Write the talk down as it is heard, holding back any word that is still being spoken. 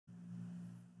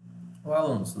Olá,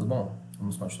 alunos, tudo bom?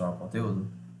 Vamos continuar o conteúdo?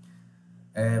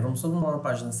 Vamos todo mundo na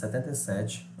página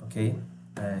 77, ok?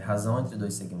 Razão entre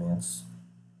dois segmentos.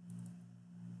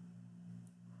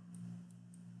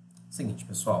 Seguinte,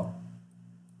 pessoal.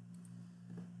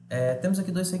 Temos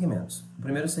aqui dois segmentos. O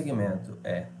primeiro segmento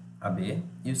é AB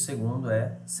e o segundo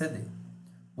é CD.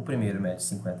 O primeiro mede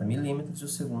 50 milímetros e o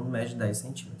segundo mede 10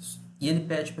 centímetros. E ele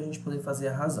pede para a gente poder fazer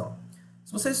a razão.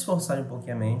 Se vocês esforçarem um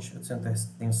pouquinho a mente, eu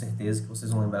tenho certeza que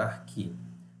vocês vão lembrar que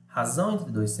razão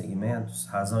entre dois segmentos,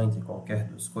 razão entre qualquer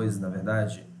duas coisas, na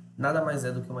verdade, nada mais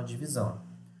é do que uma divisão.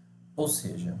 Ou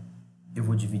seja, eu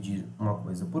vou dividir uma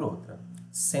coisa por outra,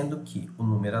 sendo que o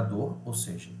numerador, ou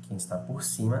seja, quem está por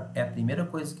cima, é a primeira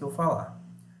coisa que eu falar.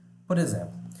 Por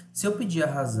exemplo, se eu pedir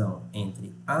a razão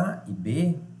entre A e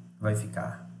B, vai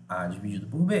ficar A dividido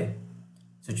por B.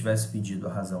 Se eu tivesse pedido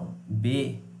a razão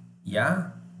B e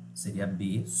A, seria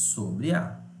B sobre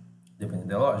A, dependendo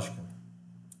da lógica.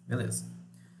 Beleza.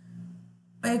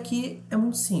 Aí aqui é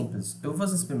muito simples. Eu vou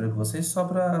fazer isso primeiro com vocês só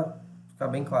para ficar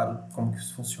bem claro como que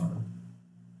isso funciona.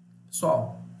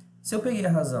 Pessoal, se eu peguei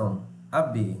a razão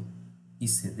AB e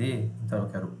CD, então eu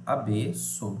quero AB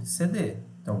sobre CD.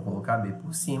 Então, eu vou colocar AB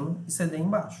por cima e CD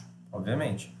embaixo,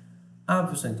 obviamente. Ah,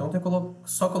 professor, então tem que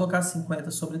só colocar 50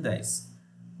 sobre 10.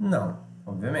 Não,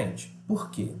 obviamente.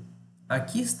 Por quê?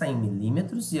 Aqui está em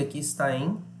milímetros e aqui está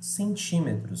em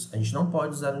centímetros. A gente não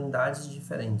pode usar unidades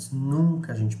diferentes.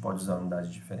 Nunca a gente pode usar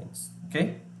unidades diferentes,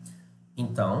 ok?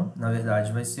 Então, na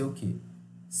verdade, vai ser o quê?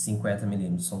 50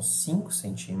 milímetros são 5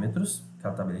 centímetros,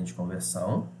 aquela tabelinha de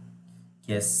conversão,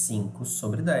 que é 5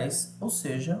 sobre 10, ou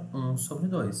seja, 1 sobre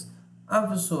 2. Ah,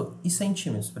 professor, e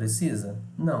centímetros precisa?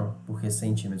 Não, porque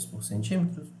centímetros por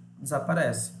centímetro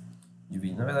desaparece.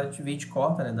 Divide, na verdade, divide,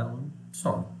 corta, né? Dá um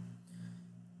some.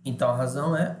 Então, a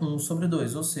razão é 1 sobre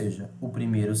 2, ou seja, o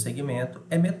primeiro segmento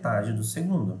é metade do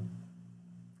segundo.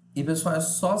 E, pessoal, é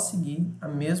só seguir a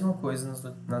mesma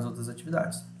coisa nas outras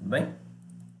atividades, tudo bem?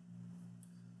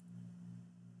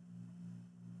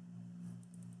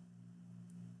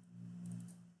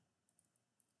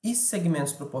 E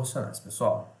segmentos proporcionais,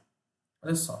 pessoal?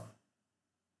 Olha só.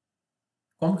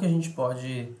 Como que a gente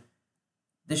pode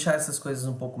deixar essas coisas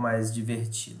um pouco mais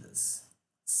divertidas?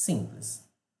 Simples.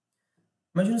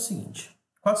 Imagina o seguinte,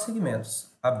 4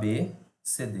 segmentos, AB,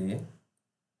 CD,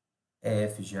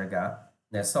 EF, GH,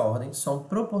 nessa ordem, são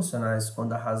proporcionais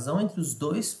quando a razão entre os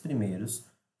dois primeiros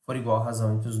for igual à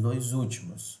razão entre os dois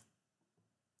últimos.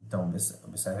 Então,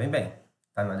 observem bem.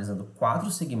 Está analisando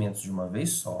 4 segmentos de uma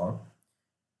vez só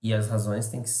e as razões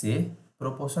têm que ser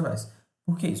proporcionais.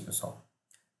 Por que isso, pessoal?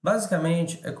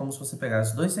 Basicamente, é como se você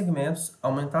pegasse dois segmentos,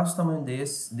 aumentasse o tamanho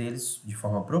deles de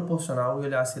forma proporcional e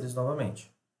olhasse eles novamente.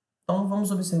 Então,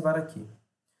 vamos observar aqui.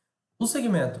 O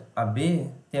segmento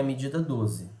AB tem a medida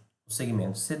 12. O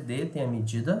segmento CD tem a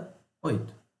medida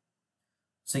 8. O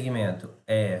segmento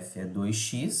EF é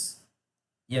 2x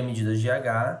e a medida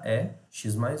GH é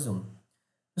x mais 1.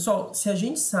 Pessoal, se a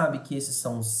gente sabe que esses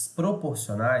são os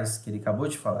proporcionais, que ele acabou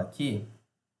de falar aqui,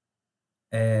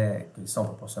 que eles são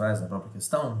proporcionais na própria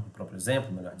questão, no próprio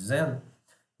exemplo, melhor dizendo,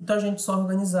 então a gente só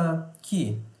organizar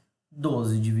que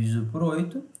 12 dividido por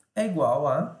 8 é igual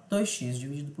a 2x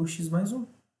dividido por x mais 1.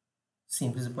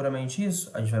 Simples e puramente isso.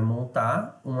 A gente vai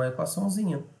montar uma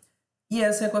equaçãozinha. E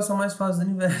essa é a equação mais fácil do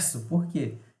universo. Por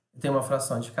quê? Tem uma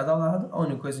fração de cada lado, a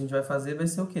única coisa que a gente vai fazer vai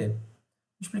ser o quê?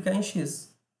 Multiplicar em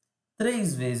x.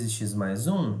 3 vezes x mais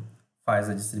 1 faz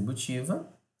a distributiva,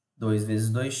 2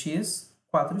 vezes 2x,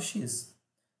 4x.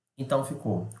 Então,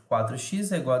 ficou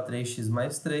 4x é igual a 3x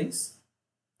mais 3,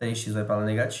 3x vai para o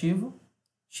negativo,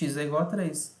 x é igual a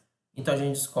 3. Então, a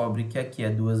gente descobre que aqui é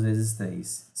 2 vezes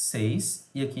 3, 6,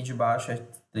 e aqui de baixo é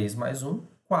 3 mais 1,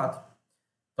 4.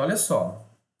 Então, olha só,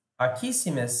 aqui em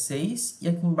cima é 6 e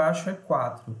aqui embaixo é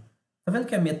 4. Tá vendo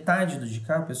que a metade do de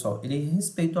cá, pessoal, ele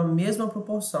respeita a mesma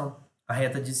proporção. A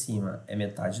reta de cima é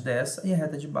metade dessa e a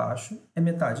reta de baixo é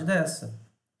metade dessa,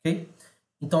 ok?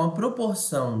 Então, a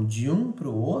proporção de um para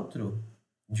o outro,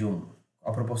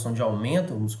 a proporção de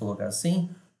aumento, vamos colocar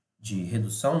assim, de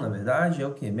redução, na verdade, é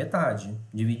o quê? Metade.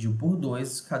 Dividiu por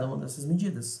 2 cada uma dessas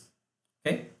medidas,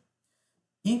 ok?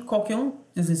 E qualquer um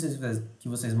dos exercícios que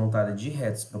vocês montarem de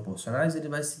retas proporcionais, ele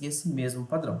vai seguir esse mesmo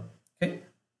padrão, ok?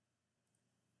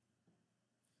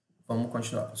 Vamos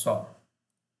continuar, pessoal.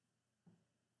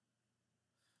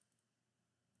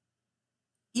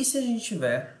 E se a gente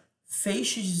tiver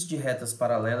feixes de retas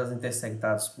paralelas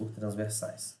intersectados por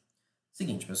transversais?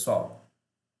 Seguinte, pessoal.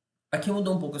 Aqui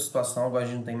mudou um pouco a situação, agora a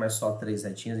gente não tem mais só 3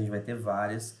 retinhas, a gente vai ter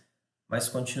várias, mas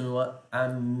continua a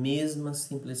mesma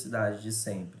simplicidade de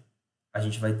sempre. A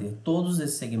gente vai ter todos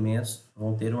esses segmentos,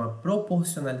 vão ter uma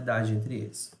proporcionalidade entre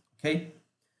eles, ok?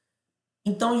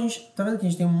 Então, a gente, tá vendo que a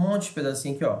gente tem um monte de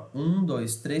pedacinho aqui, ó. 1,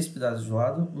 2, 3 pedaços de um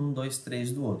lado, 1, 2,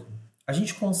 3 do outro. A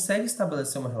gente consegue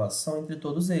estabelecer uma relação entre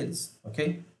todos eles,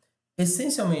 ok?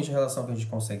 Essencialmente, a relação que a gente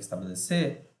consegue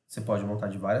estabelecer, você pode montar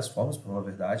de várias formas, para falar a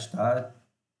verdade, tá?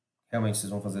 Realmente, vocês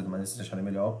vão fazer do maneira que vocês acharem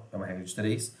melhor, é uma regra de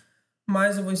 3.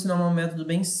 Mas eu vou ensinar um método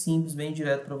bem simples, bem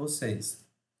direto para vocês.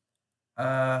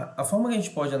 A forma que a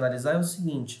gente pode analisar é o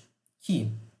seguinte,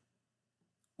 que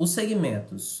os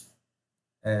segmentos...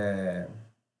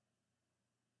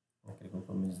 Aqui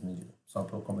colocou medida, só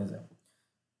como exemplo.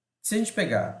 Se a gente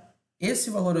pegar esse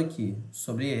valor aqui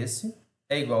sobre esse,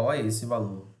 é igual a esse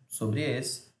valor sobre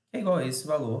esse, que é igual a esse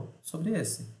valor sobre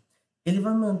esse. Ele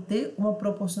vai manter uma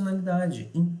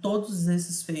proporcionalidade em todos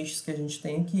esses feixes que a gente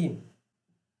tem aqui.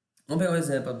 Vamos pegar um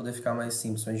exemplo para poder ficar mais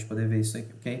simples, para a gente poder ver isso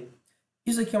aqui, ok?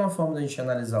 Isso aqui é uma forma da gente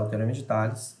analisar o teorema de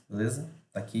Tales, beleza?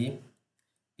 Tá aqui.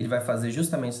 Ele vai fazer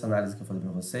justamente essa análise que eu falei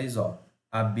para vocês, ó.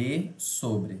 AB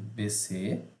sobre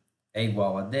BC é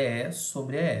igual a DE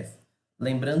sobre EF.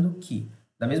 Lembrando que,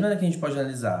 da mesma maneira que a gente pode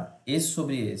analisar esse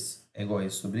sobre esse é igual a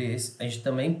esse sobre esse, a gente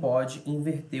também pode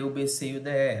inverter o BC e o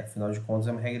DE. Afinal de contas,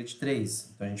 é uma regra de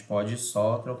 3. Então, a gente pode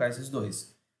só trocar esses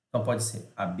dois. Então, pode ser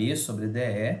AB sobre DE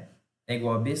é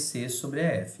igual a BC sobre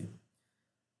EF.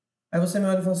 Aí você me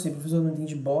olha e fala assim, professor, eu não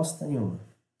entendi bosta nenhuma.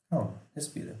 Calma,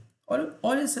 respira.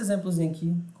 Olha esse exemplozinho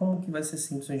aqui, como que vai ser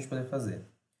simples a gente poder fazer.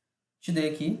 Te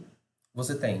dei aqui,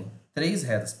 você tem 3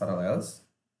 retas paralelas,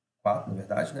 4 na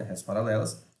verdade, né, retas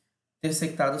paralelas,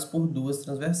 intersectadas por 2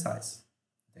 transversais.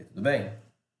 Tudo bem?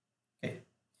 Ok.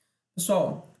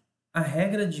 Pessoal, a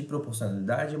regra de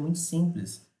proporcionalidade é muito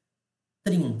simples.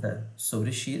 30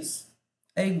 sobre x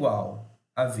é igual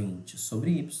a 20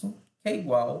 sobre y, que é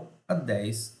igual a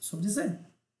 10 sobre z.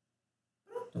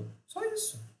 Pronto, só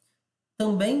isso.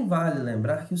 Também vale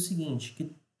lembrar que é o seguinte,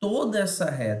 que toda essa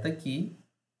reta aqui,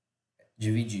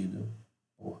 dividido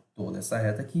por toda essa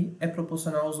reta aqui, é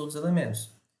proporcional aos outros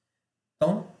elementos.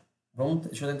 Então,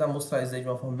 deixa eu tentar mostrar isso aí de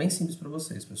uma forma bem simples para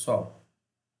vocês, pessoal.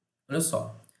 Olha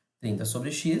só, 30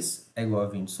 sobre x é igual a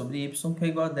 20 sobre y, que é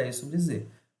igual a 10 sobre z.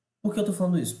 Por que eu estou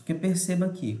falando isso? Porque perceba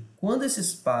que, quando esse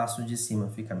espaço de cima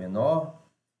fica menor,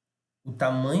 o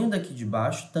tamanho daqui de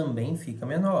baixo também fica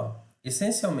menor.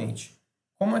 Essencialmente,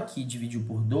 como aqui dividiu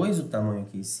por 2 o tamanho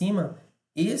aqui em cima,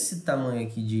 esse tamanho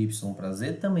aqui de y para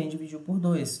z também dividiu por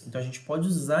 2. Então, a gente pode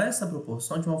usar essa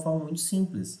proporção de uma forma muito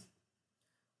simples.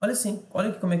 Olha assim, olha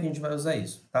aqui como é que a gente vai usar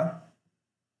isso, tá?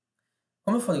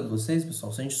 Como eu falei com vocês,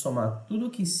 pessoal, se a gente somar tudo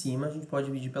aqui em cima, a gente pode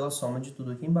dividir pela soma de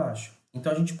tudo aqui embaixo.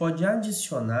 Então, a gente pode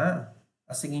adicionar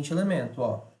o seguinte elemento,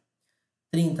 ó.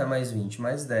 30 mais 20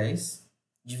 mais 10,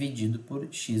 dividido por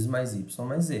x mais y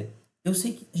mais z. Eu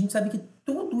sei que a gente sabe que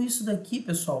tudo isso daqui,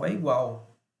 pessoal, é igual.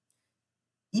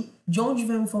 E de onde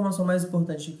vem a informação mais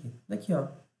importante aqui? Daqui, ó.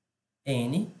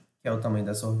 N, que é o tamanho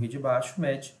dessa rua aqui de baixo,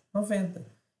 mede 90.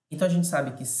 Então, a gente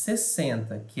sabe que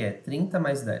 60, que é 30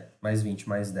 mais 10, mais 20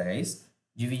 mais 10,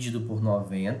 dividido por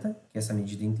 90, que é essa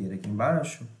medida inteira aqui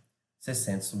embaixo,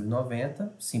 60 sobre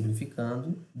 90,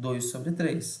 simplificando, 2 sobre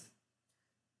 3.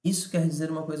 Isso quer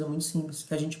dizer uma coisa muito simples,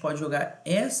 que a gente pode jogar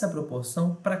essa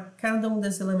proporção para cada um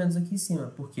desses elementos aqui em cima.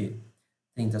 Por quê?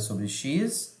 30 sobre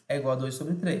x é igual a 2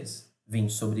 sobre 3.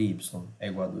 20 sobre y é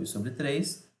igual a 2 sobre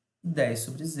 3. E 10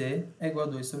 sobre z é igual a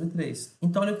 2 sobre 3.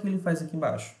 Então, olha o que ele faz aqui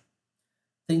embaixo.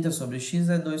 30 sobre x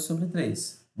é 2 sobre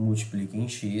 3. Multiplica em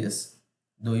x.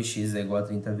 2x é igual a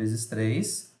 30 vezes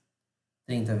 3.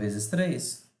 30 vezes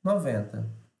 3, 90.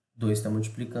 2 está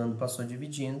multiplicando, passou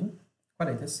dividindo,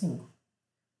 45.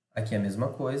 Aqui é a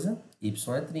mesma coisa,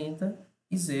 y é 30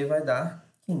 e z vai dar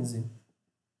 15.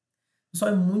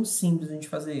 Pessoal, é muito simples a gente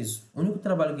fazer isso. O único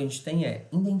trabalho que a gente tem é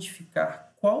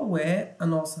identificar qual é a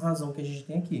nossa razão que a gente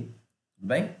tem aqui. Tudo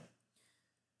bem?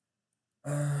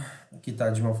 Aqui está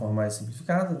de uma forma mais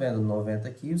simplificada, vendo 90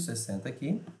 aqui, o 60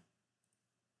 aqui.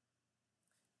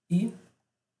 E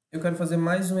eu quero fazer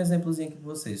mais um exemplozinho aqui com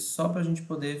vocês, só para a gente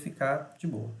poder ficar de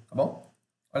boa, tá bom?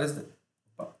 Olha esse daqui.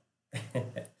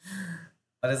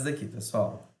 Olha esse daqui,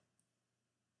 pessoal.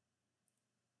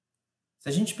 Se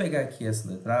a gente pegar aqui essa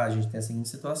letra A, a gente tem a seguinte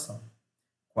situação.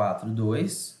 4,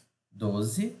 2,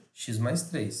 12, x mais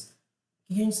 3.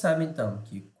 O que a gente sabe, então?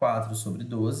 Que 4 sobre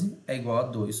 12 é igual a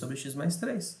 2 sobre x mais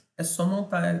 3. É só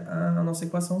montar a nossa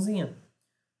equaçãozinha.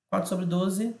 4 sobre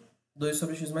 12, 2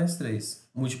 sobre x mais 3.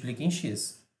 Multiplica em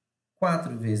x.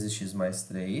 4 vezes x mais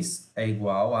 3 é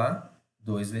igual a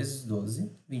 2 vezes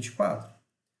 12, 24.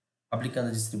 Aplicando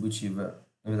a distributiva,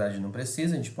 na verdade não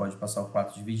precisa, a gente pode passar o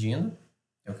 4 dividindo.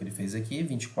 É o que ele fez aqui,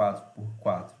 24 por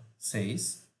 4,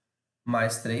 6.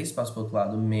 Mais 3, passa para o outro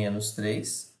lado, menos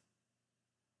 3.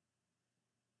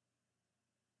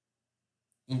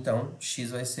 Então,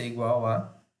 x vai ser igual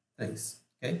a 3,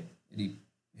 ok? Ele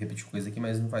repetiu coisa aqui,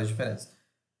 mas não faz diferença.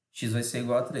 X vai ser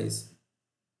igual a 3.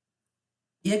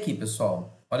 E aqui,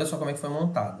 pessoal, olha só como é que foi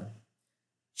montada.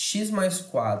 X mais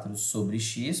 4 sobre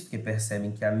x, porque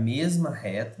percebem que é a mesma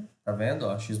reta, tá vendo?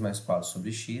 Ó, x mais 4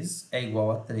 sobre x é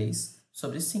igual a 3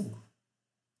 sobre 5.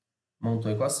 Montou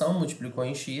a equação, multiplicou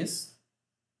em x,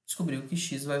 descobriu que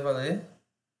x vai valer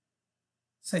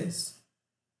 6.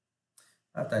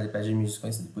 Ah, tá, ele pede a medida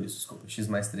desconhecida, por isso, desculpa. X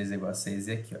mais 3 é igual a 6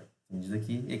 e aqui, ó. Medida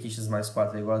aqui. E aqui x mais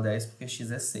 4 é igual a 10 porque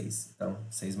x é 6. Então,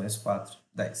 6 mais 4,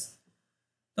 10.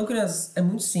 Então, crianças, é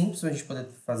muito simples a gente poder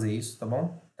fazer isso, tá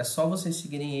bom? É só vocês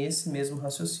seguirem esse mesmo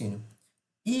raciocínio.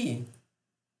 E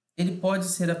ele pode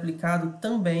ser aplicado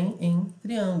também em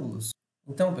triângulos.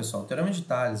 Então, pessoal, o teorema de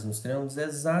Tales nos triângulos é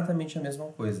exatamente a mesma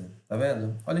coisa. Tá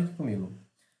vendo? Olha aqui comigo.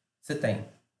 Você tem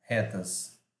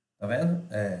retas, tá vendo?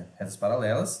 Retas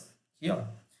paralelas, aqui, ó,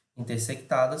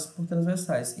 intersectadas por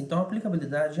transversais. Então, a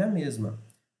aplicabilidade é a mesma.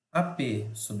 AP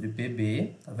sobre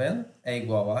PB, tá vendo? É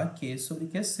igual a AQ sobre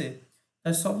QC.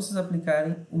 Então, é só vocês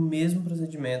aplicarem o mesmo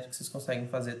procedimento que vocês conseguem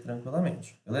fazer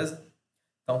tranquilamente, beleza?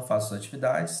 Então, façam as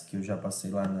atividades, que eu já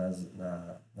passei lá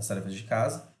nas tarefas de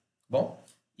casa, tá bom?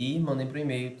 E mandem para o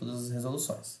e-mail todas as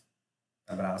resoluções.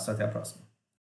 Abraço, até a próxima.